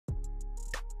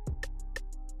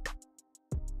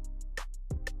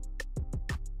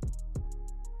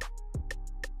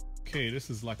Okay, this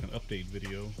is like an update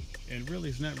video, and really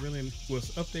it's not really, well,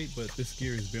 it's an update, but this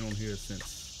gear has been on here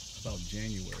since about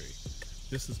January.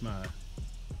 This is my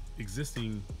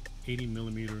existing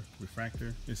 80mm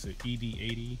refractor. It's an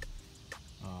ED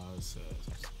it's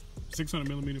a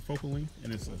 600mm focal length,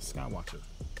 and it's a Skywatcher.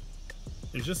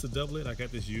 It's just a doublet. I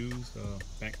got this used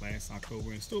back last October,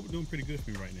 and it's still doing pretty good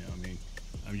for me right now. I mean,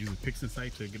 I'm using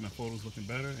PixInsight to get my photos looking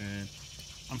better, and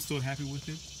I'm still happy with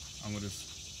it. I'm gonna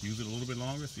just use it a little bit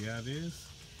longer, see how it is.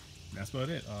 And that's about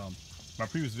it. My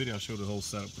previous video I showed the whole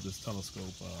setup with this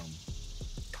telescope,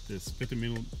 this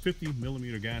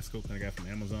 50mm guide scope that I got from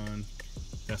Amazon.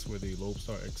 That's where the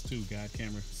Lobestar X2 guide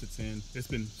camera sits in. It's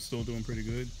been still doing pretty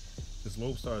good. This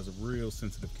Lobestar is a real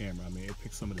sensitive camera. I mean, it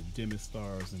picks some of the dimmest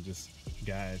stars and just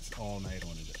guides all night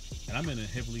on it. And I'm in a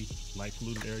heavily light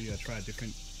polluted area. I tried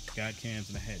different guide cams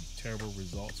and I had terrible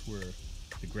results where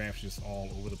the graph's just all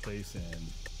over the place, and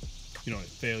you know,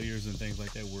 failures and things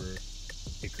like that where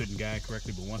it couldn't guide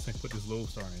correctly. But once I put this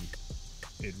Lobestar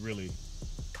in, it really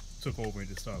took over and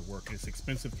just started working. It's an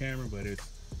expensive camera, but it's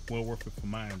well worth it for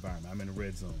my environment. I'm in a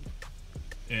red zone.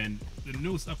 And the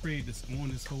newest upgrade that's on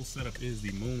this whole setup is the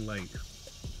Moonlite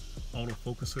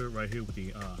autofocuser right here with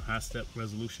the high step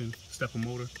resolution stepper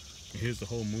motor. And here's the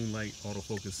whole Moonlite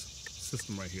autofocus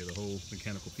system right here, the whole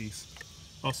mechanical piece.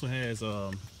 Also has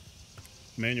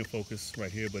manual focus right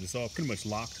here, but it's all pretty much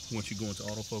locked once you go into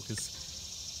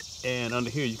autofocus. And under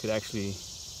here you could actually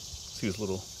see this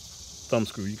little thumb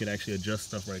screw. You can actually adjust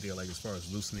stuff right there, like as far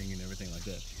as loosening and everything like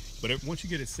that. But once you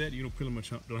get it set, you pretty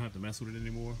much don't have to mess with it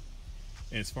anymore.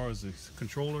 And as far as the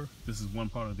controller, this is one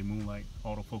part of the Moonlite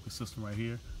autofocus system right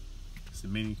here. It's the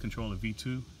mini controller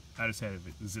V2. I just had it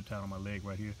zipped out on my leg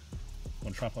right here,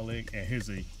 on the tripod leg. And here's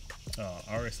a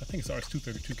I think it's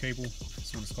RS-232 cable,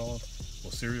 that's what it's called,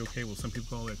 or serial cable, some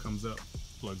people call it. Comes up,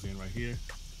 plugs in right here.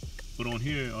 But on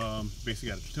here, basically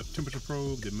got a temperature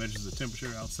probe that measures the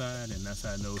temperature outside, and that's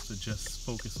how it knows to just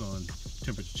focus on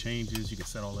temperature changes. You can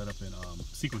set all that up in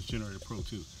Sequence Generator Pro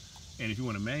too. And if you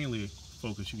want to manually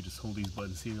focus, you can just hold these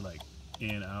buttons here, like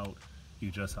in, out. You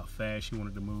adjust how fast you want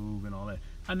it to move and all that.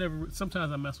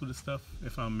 Sometimes I mess with this stuff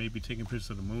if I'm maybe taking pictures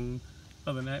of the moon.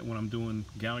 Other than that, when I'm doing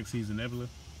galaxies and nebula,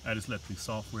 I just let the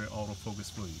software autofocus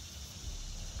for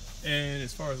you. And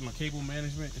as far as my cable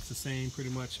management, it's the same pretty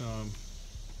much.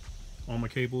 All my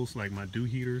cables, like my dew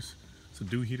heaters. It's a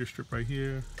dew heater strip right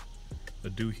here, a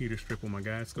dew heater strip on my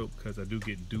guide scope, because I do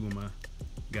get dew on my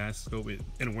guide scope. In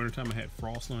the wintertime I had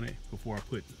frost on it before I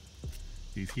put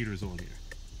these heaters on here.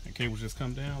 The cables just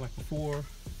come down like before,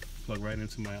 plug right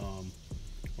into my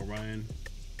Orion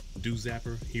dew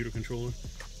zapper heater controller.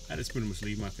 I just pretty much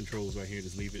leave my controls right here,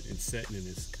 just leave it in set, and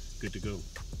it's good to go.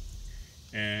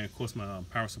 And of course my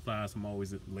power supplies, I'm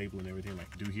always labeling everything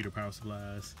like dew heater power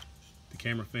supplies. The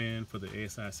camera fan for the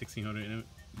ASI1600mm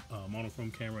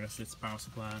monochrome camera, that's its power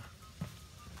supply.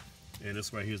 And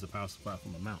this right here is the power supply for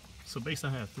my mount. So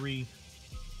basically I have 3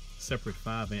 separate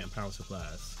 5-amp power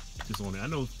supplies just on there. I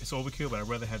know it's overkill, but I'd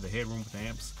rather have the headroom with the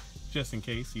amps, just in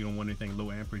case you don't want anything low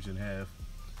amperage and have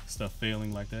stuff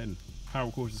failing like that. And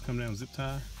power cords just come down, zip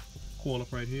tie, coil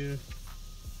up right here.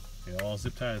 And all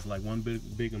zip ties like one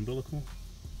big umbilical,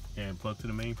 and plug to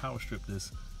the main power strip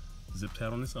that's zip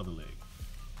tied on this other leg.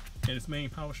 And this main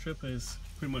power strip is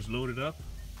pretty much loaded up,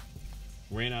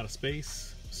 ran out of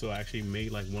space, so I actually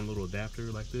made like one little adapter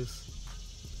like this.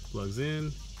 Plugs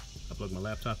in, I plug my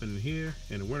laptop in here.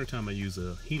 In the wintertime I use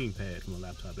a heating pad for my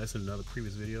laptop. That's in another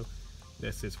previous video.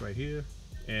 That sits right here.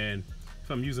 And if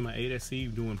I'm using my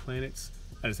 8SE doing planets,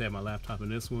 I just have my laptop in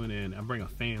this one, and I bring a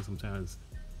fan sometimes,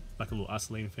 like a little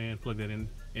oscillating fan, plug that in,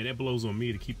 and it blows on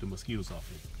me to keep the mosquitoes off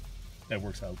it. That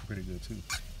works out pretty good too.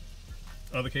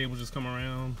 Other cables just come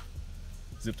around,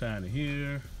 zip tie into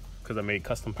here, because I made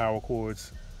custom power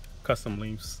cords, custom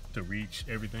lengths to reach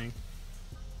everything.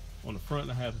 On the front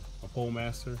I have a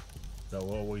Polemaster that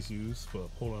I'll always use for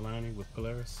polar aligning with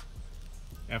Polaris.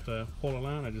 After I polar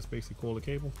align, I just basically coil the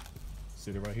cable,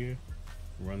 sit it right here, it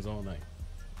runs all night.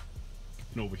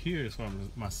 And over here is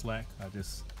my slack.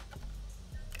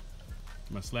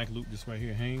 My slack loop just right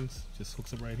here hangs, just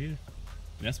hooks up right here.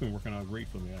 And that's been working out great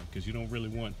for me, because you don't really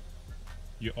want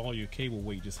all your cable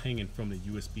weight just hanging from the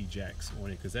USB jacks on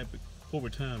it, because that over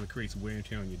time it creates wear and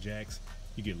tear on your jacks.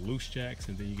 You get loose jacks,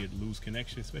 and then you get loose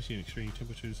connections, especially in extreme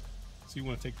temperatures. So you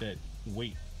want to take that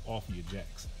weight off of your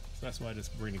jacks. So that's why I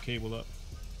just bring the cable up,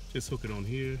 just hook it on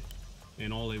here,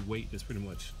 and all that weight is pretty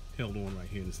much held on right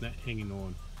here. It's not hanging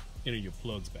on any of your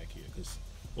plugs back here, because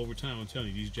over time, I'm telling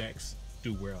you, these jacks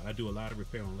do wear out. I do a lot of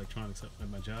repair on electronics at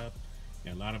my job,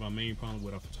 and a lot of our main problem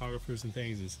with our photographers and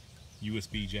things is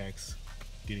USB jacks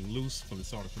getting loose from the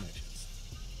solder connections.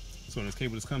 So this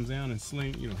cable just comes down and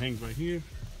hangs right here.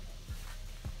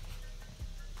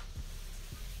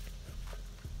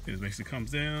 It basically comes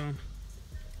down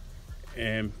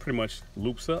and pretty much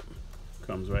loops up,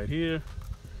 comes right here.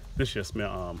 This is just my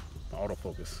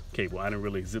autofocus cable. I didn't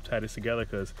really zip tie this together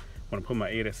because when I put my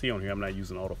ASC on here, I'm not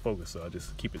using autofocus, so I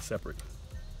just keep it separate.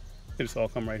 It just all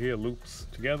come right here, loops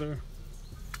together.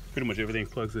 Pretty much everything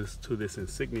plugs this to this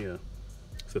Insignia.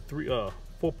 It's a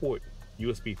 4-port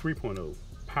USB 3.0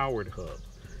 powered hub.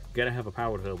 You gotta have a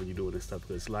powered hub when you're doing this stuff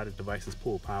because a lot of devices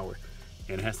pull power,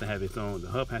 and it has to have its own. The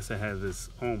hub has to have its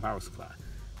own power supply.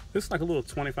 This is like a little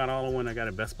 $25 one I got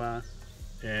at Best Buy,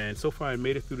 and so far I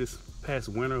made it through this past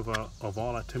winter of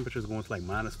all our temperatures going to like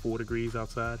 -4 degrees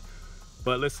outside.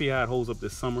 But let's see how it holds up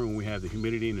this summer when we have the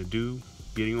humidity and the dew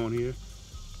getting on here.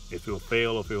 If it'll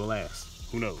fail or if it'll last,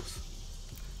 who knows?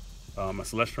 My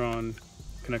Celestron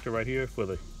connector right here for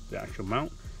the actual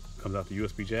mount comes out the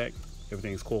USB jack.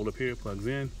 Everything's coiled up here, plugs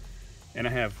in, and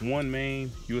I have one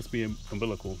main USB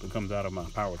umbilical that comes out of my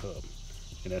power hub,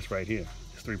 and that's right here.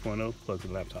 It's 3.0, plugs to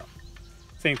the laptop.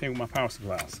 Same thing with my power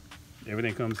supplies.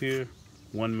 Everything comes here.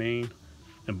 One main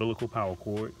umbilical power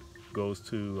cord goes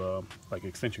to like an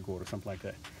extension cord or something like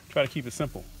that. Try to keep it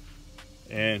simple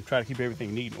and try to keep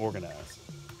everything neat and organized.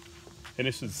 And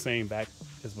this is the same back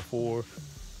as before.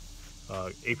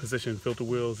 8-position filter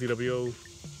wheel ZWO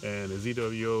and a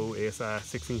ZWO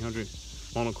ASI1600mm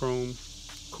monochrome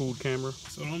cooled camera.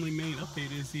 So the only main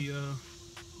update is the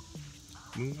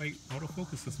Moonlite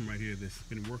autofocus system right here that's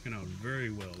been working out very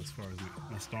well as far as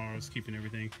my stars, keeping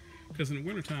everything. Because in the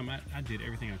wintertime, I did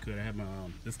everything I could. I have my,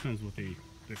 this comes with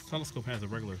this telescope has a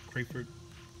regular Crayford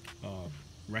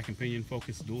rack and pinion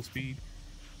focus dual speed.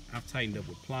 I've tightened up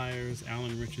with pliers,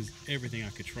 Allen wrenches, everything I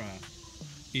could try.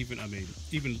 Even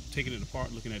taking it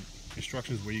apart, looking at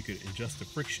instructions where you could adjust the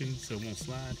friction so it won't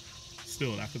slide.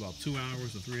 Still, after about 2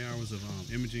 hours or 3 hours of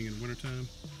imaging in the wintertime,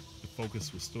 the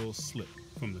focus will still slip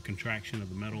from the contraction of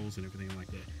the metals and everything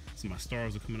like that. So my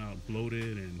stars are coming out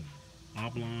bloated and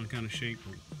oblong kind of shape.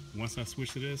 But once I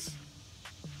switch to this,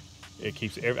 it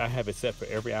keeps I have it set for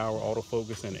every hour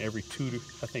autofocus and every 2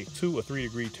 or 3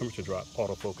 degree temperature drop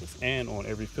autofocus, and on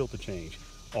every filter change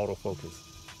autofocus.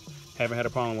 Haven't had a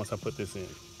problem once I put this in.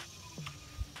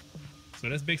 So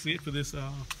that's basically it for this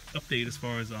update as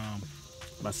far as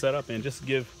my setup, and just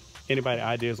give anybody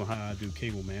ideas on how I do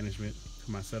cable management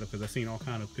for my setup, because I've seen all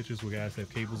kind of pictures where guys have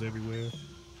cables everywhere.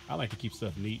 I like to keep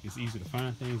stuff neat. It's easy to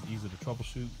find things, easy to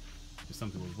troubleshoot. If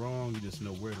something was wrong, you just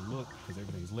know where to look because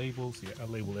everything's labeled. So yeah, I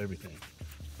label everything.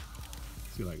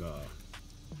 See, like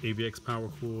AVX power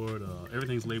cord,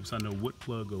 everything's labeled so I know what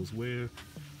plug goes where.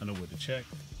 I know what to check.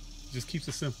 It just keeps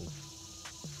it simple.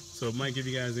 So it might give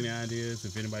you guys any ideas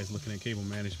if anybody's looking at cable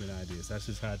management ideas. That's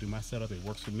just how I do my setup. It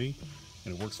works for me,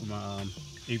 and it works for my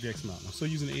AVX mount. I'm still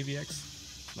using the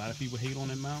AVX. A lot of people hate on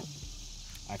that mount.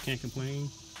 I can't complain.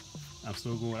 I'm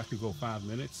still going. I could go 5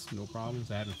 minutes, no problems.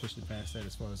 I haven't pushed it past that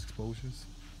as far as exposures,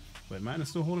 but mine is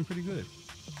still holding pretty good.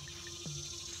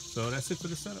 So that's it for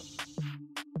the setup.